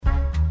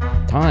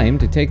Time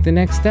to take the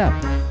next step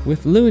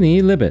with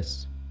Looney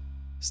Libis.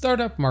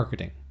 Startup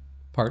Marketing,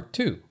 Part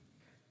 2.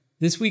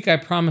 This week I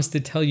promised to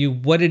tell you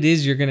what it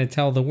is you're going to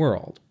tell the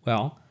world.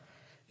 Well,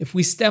 if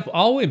we step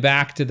all the way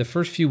back to the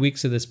first few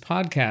weeks of this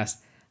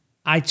podcast,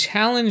 I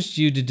challenged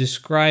you to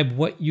describe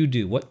what you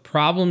do, what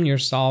problem you're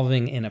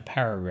solving in a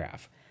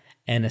paragraph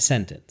and a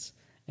sentence.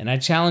 And I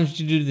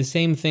challenged you to do the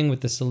same thing with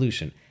the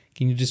solution.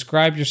 Can you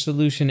describe your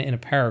solution in a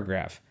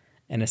paragraph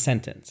and a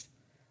sentence?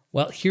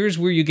 Well, here's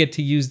where you get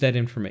to use that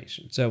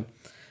information. So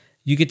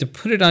you get to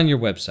put it on your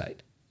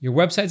website. Your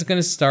website's going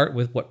to start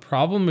with what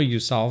problem are you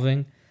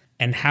solving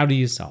and how do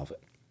you solve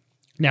it.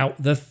 Now,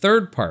 the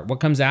third part,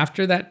 what comes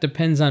after that,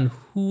 depends on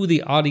who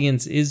the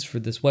audience is for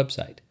this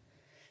website.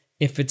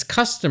 If it's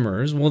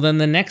customers, well, then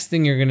the next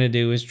thing you're going to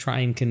do is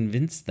try and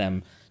convince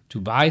them to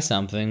buy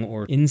something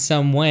or in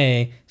some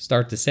way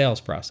start the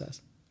sales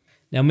process.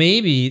 Now,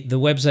 maybe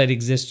the website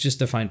exists just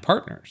to find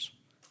partners.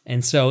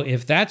 And so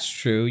if that's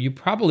true, you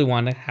probably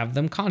want to have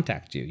them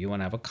contact you. You want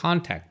to have a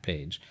contact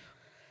page.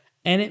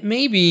 And it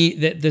may be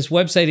that this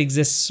website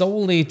exists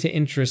solely to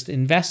interest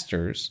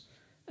investors.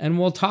 And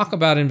we'll talk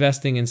about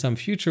investing in some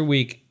future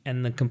week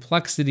and the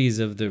complexities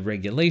of the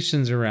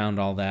regulations around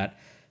all that.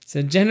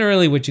 So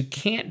generally, what you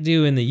can't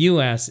do in the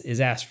US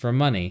is ask for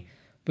money,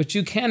 but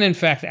you can, in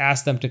fact,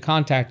 ask them to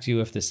contact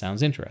you if this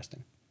sounds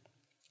interesting.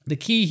 The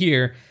key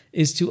here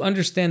is to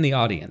understand the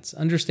audience,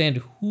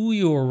 understand who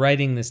you are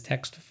writing this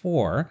text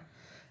for,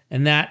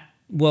 and that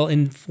will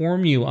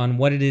inform you on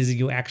what it is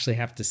you actually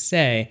have to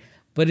say.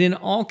 But in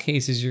all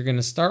cases, you're going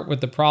to start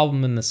with the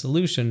problem and the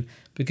solution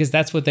because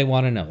that's what they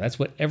want to know. That's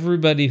what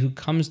everybody who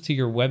comes to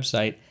your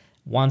website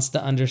wants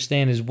to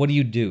understand is what do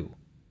you do?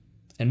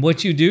 And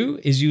what you do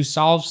is you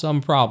solve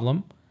some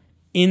problem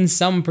in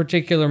some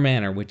particular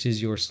manner, which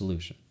is your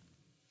solution.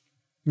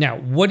 Now,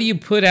 what do you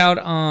put out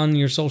on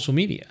your social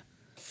media?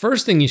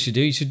 First thing you should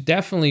do, you should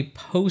definitely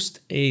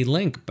post a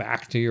link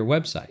back to your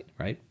website,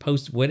 right?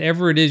 Post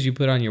whatever it is you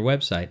put on your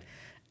website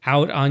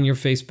out on your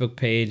Facebook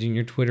page and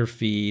your Twitter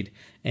feed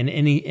and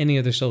any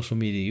other social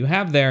media you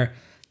have there.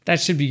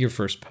 That should be your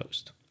first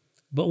post.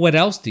 But what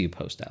else do you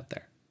post out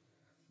there?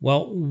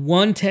 Well,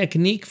 one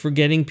technique for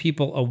getting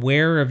people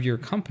aware of your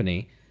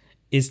company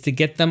is to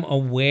get them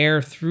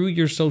aware through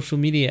your social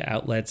media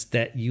outlets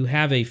that you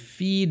have a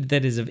feed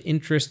that is of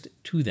interest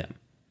to them.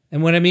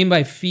 And what I mean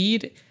by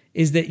feed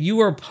is that you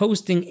are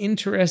posting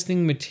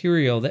interesting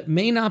material that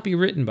may not be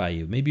written by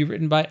you, may be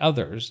written by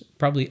others,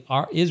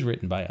 is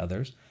written by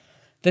others,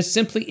 that's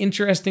simply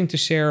interesting to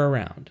share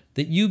around,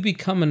 that you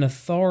become an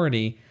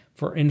authority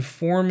for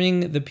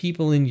informing the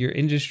people in your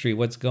industry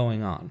what's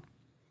going on.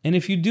 And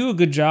if you do a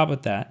good job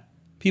at that,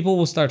 people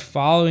will start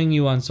following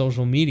you on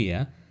social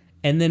media,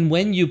 and then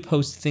when you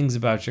post things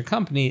about your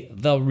company,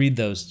 they'll read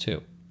those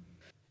too.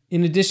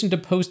 In addition to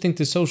posting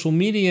to social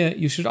media,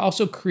 you should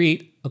also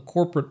create a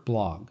corporate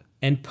blog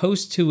and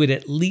post to it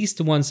at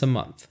least once a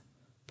month.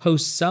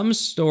 Post some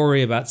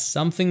story about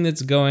something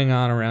that's going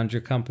on around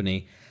your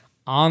company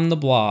on the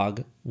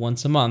blog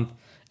once a month.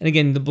 And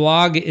again, the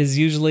blog is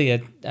usually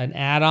an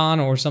add-on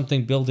or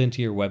something built into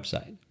your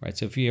website, right?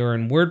 So if you're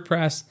in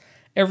WordPress,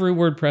 every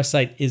WordPress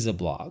site is a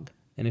blog.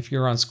 And if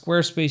you're on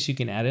Squarespace, you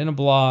can add in a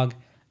blog.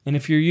 And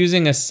if you're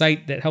using a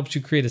site that helps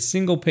you create a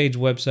single-page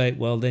website,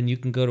 well, then you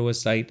can go to a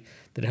site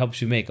that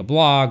helps you make a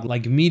blog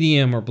like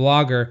Medium or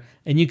Blogger,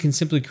 and you can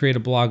simply create a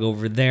blog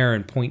over there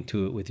and point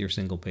to it with your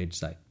single-page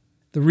site.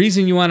 The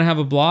reason you want to have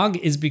a blog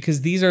is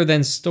because these are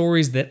then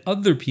stories that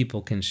other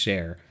people can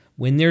share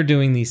when they're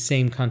doing these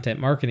same content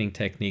marketing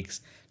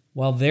techniques.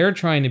 While they're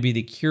trying to be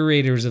the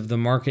curators of the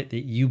market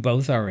that you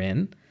both are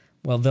in,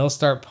 well, they'll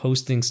start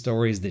posting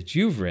stories that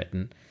you've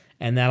written,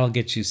 and that'll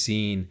get you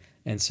seen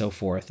and so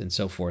forth,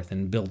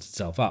 and build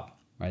itself up,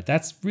 right?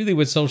 That's really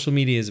what social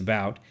media is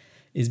about,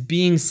 is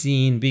being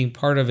seen, being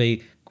part of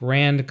a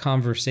grand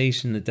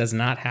conversation that does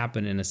not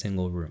happen in a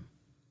single room.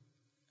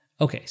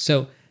 Okay,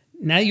 so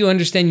now you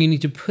understand you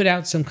need to put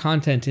out some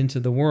content into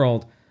the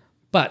world,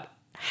 but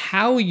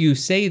how you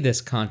say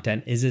this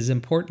content is as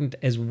important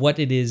as what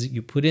it is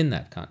you put in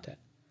that content.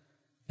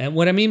 And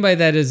what I mean by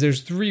that is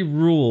there's 3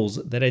 rules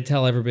that I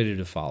tell everybody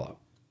to follow.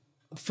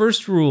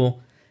 First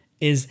rule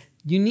is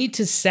you need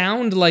to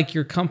sound like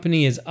your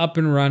company is up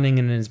and running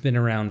and has been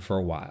around for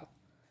a while.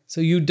 So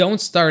you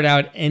don't start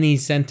out any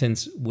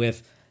sentence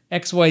with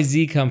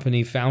XYZ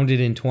company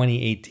founded in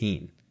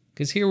 2018.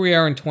 Because here we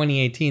are in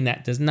 2018,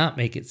 that does not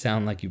make it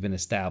sound like you've been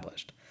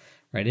established,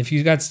 right? If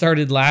you got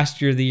started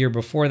last year, the year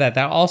before that,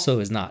 that also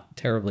is not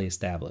terribly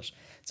established.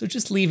 So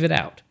just leave it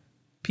out.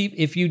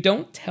 If you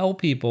don't tell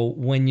people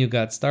when you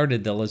got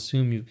started, they'll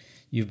assume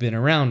you've been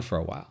around for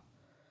a while.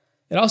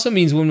 It also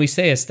means when we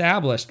say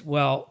established,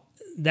 well,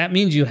 that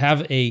means you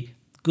have a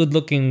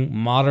good-looking,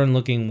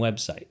 modern-looking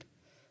website,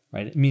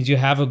 right? It means you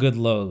have a good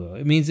logo.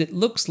 It means it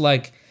looks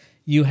like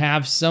you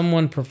have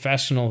someone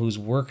professional who's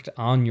worked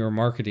on your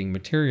marketing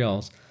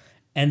materials.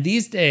 And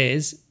these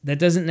days, that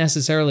doesn't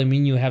necessarily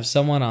mean you have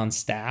someone on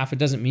staff. It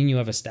doesn't mean you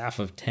have a staff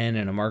of 10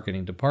 in a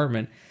marketing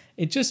department.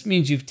 It just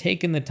means you've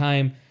taken the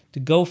time to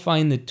go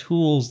find the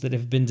tools that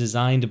have been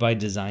designed by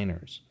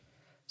designers.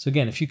 So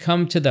again, if you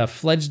come to the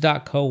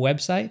Fledge.co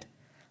website,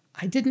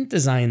 I didn't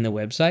design the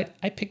website.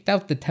 I picked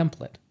out the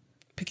template.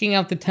 Picking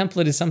out the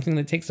template is something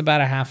that takes about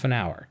a half an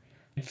hour.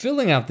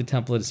 Filling out the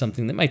template is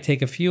something that might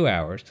take a few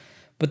hours.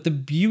 But the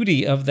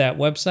beauty of that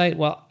website,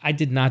 well, I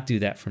did not do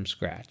that from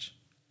scratch.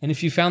 And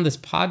if you found this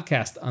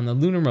podcast on the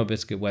Lunar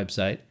Mobiscuit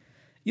website,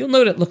 you'll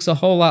note it looks a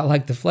whole lot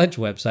like the Fledge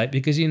website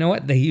because you know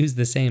what? They use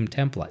the same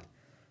template.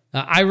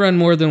 Now, I run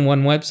more than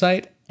one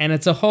website, and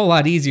it's a whole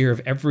lot easier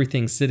if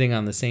everything's sitting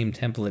on the same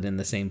template in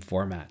the same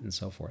format and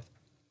so forth.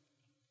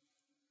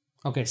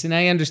 Okay, so now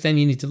you understand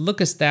you need to look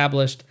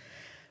established.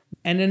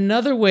 And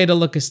another way to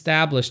look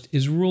established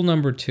is rule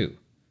number 2,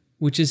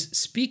 which is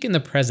speak in the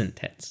present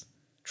tense.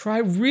 Try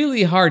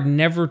really hard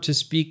never to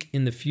speak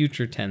in the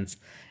future tense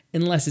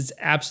unless it's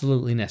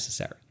absolutely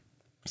necessary.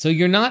 So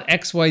you're not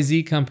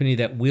XYZ company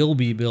that will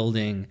be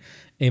building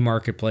a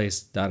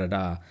marketplace,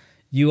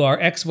 You are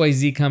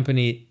XYZ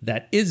company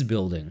that is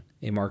building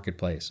a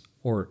marketplace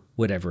or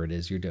whatever it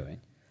is you're doing.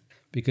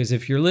 Because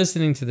if you're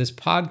listening to this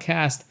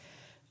podcast,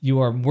 you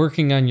are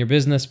working on your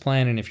business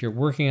plan. And if you're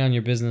working on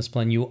your business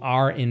plan, you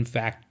are in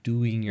fact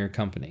doing your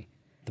company.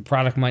 The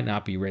product might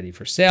not be ready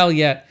for sale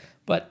yet,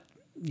 but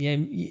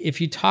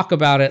if you talk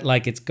about it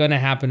like it's going to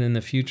happen in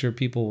the future,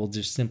 people will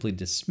just simply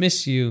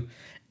dismiss you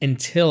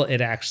until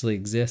it actually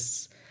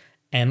exists.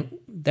 And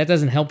that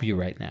doesn't help you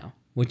right now.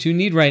 What you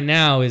need right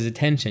now is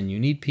attention. You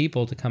need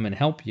people to come and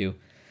help you.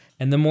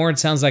 And the more it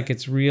sounds like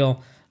it's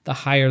real, the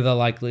higher the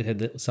likelihood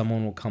that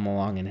someone will come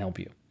along and help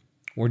you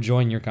or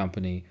join your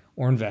company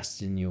or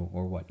invest in you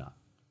or whatnot.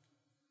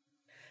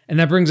 And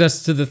that brings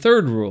us to the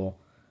third rule,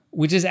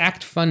 which is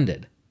act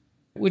funded,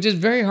 which is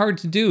very hard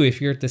to do if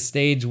you're at the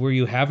stage where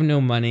you have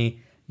no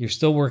money, you're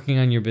still working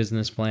on your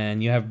business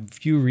plan, you have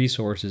few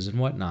resources and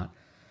whatnot.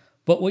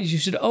 But what you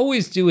should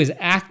always do is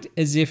act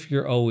as if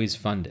you're always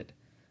funded.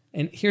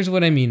 And here's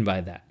what I mean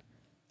by that.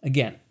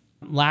 Again,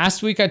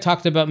 last week I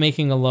talked about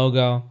making a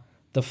logo.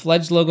 The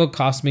Fledge logo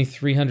cost me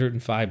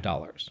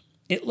 $305.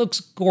 It looks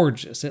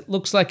gorgeous. It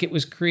looks like it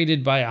was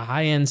created by a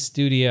high-end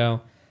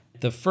studio.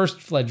 The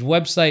first Fledge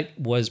website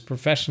was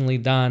professionally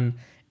done.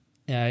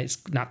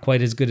 It's not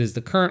quite as good as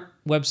the current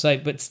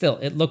website, but still,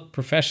 it looked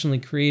professionally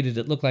created.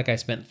 It looked like I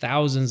spent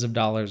thousands of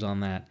dollars on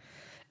that.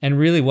 And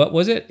really, what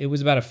was it? It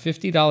was about a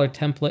 $50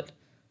 template,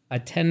 a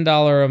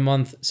 $10 a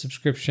month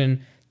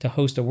subscription to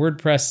host a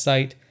WordPress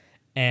site,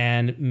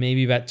 and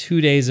maybe about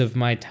 2 days of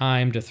my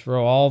time to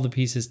throw all the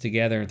pieces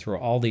together and throw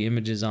all the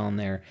images on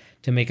there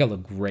to make it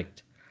look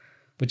great.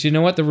 But you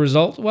know what the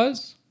result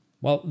was?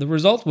 Well, the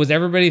result was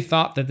everybody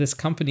thought that this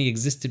company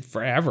existed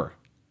forever.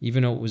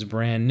 Even though it was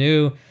brand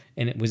new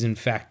and it was in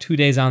fact 2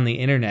 days on the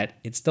internet,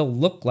 it still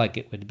looked like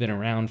it had been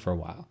around for a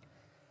while.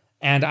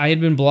 And I had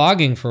been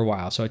blogging for a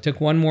while, so I took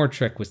one more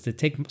trick, was to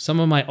take some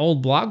of my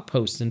old blog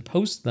posts and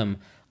post them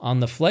on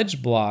the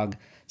Fledge blog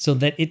so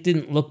that it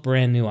didn't look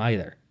brand new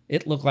either.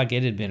 It looked like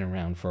it had been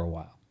around for a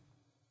while.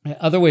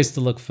 Other ways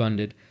to look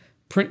funded: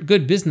 print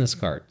good business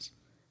cards.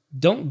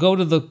 Don't go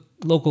to the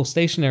local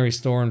stationery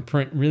store and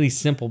print really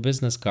simple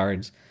business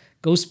cards.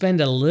 Go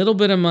spend a little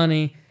bit of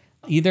money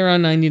either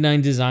on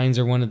 99 Designs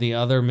or one of the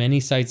other many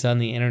sites on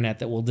the internet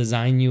that will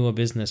design you a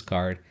business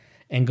card,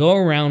 and go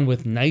around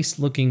with nice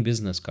looking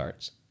business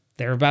cards.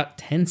 They're about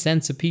 10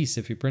 cents a piece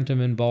if you print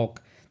them in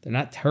bulk. They're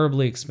not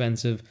terribly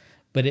expensive,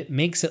 but it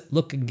makes it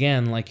look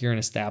again like you're an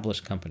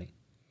established company.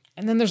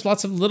 And then there's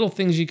lots of little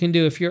things you can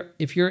do.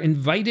 If you're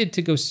invited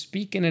to go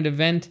speak in an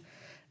event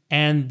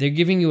and they're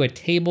giving you a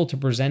table to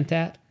present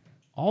at,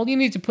 all you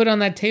need to put on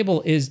that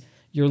table is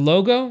your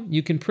logo.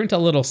 You can print a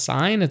little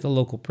sign at the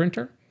local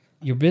printer,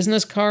 your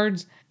business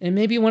cards, and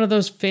maybe one of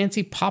those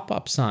fancy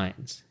pop-up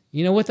signs.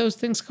 You know what those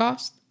things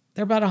cost?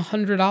 They're about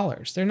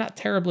 $100. They're not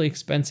terribly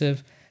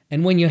expensive.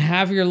 And when you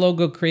have your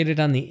logo created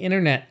on the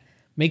internet,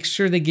 make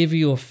sure they give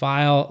you a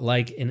file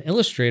like an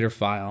Illustrator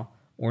file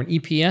or an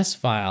EPS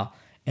file,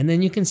 and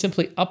then you can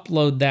simply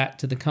upload that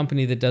to the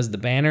company that does the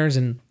banners,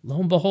 and lo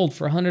and behold,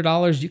 for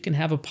 $100, you can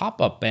have a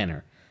pop-up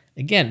banner.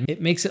 Again,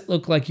 it makes it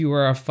look like you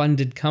are a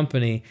funded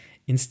company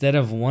instead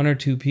of one or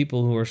two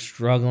people who are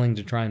struggling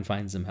to try and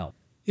find some help.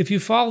 If you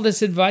follow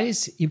this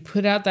advice, you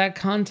put out that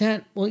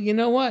content, well, you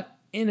know what?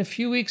 In a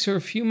few weeks or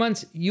a few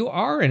months, you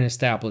are an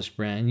established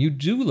brand. You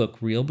do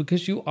look real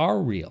because you are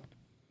real.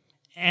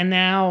 And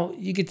now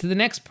you get to the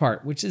next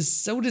part, which is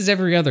so does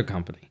every other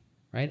company,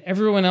 right?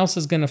 Everyone else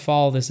is going to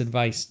follow this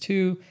advice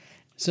too.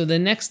 So the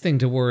next thing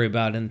to worry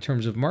about in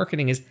terms of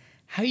marketing is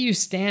how you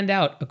stand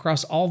out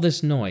across all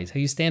this noise, how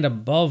you stand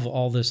above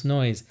all this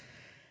noise.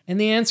 And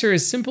the answer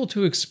is simple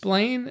to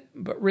explain,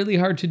 but really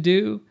hard to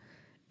do.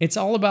 It's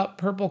all about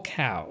purple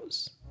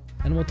cows.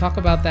 And we'll talk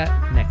about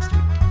that next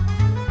week.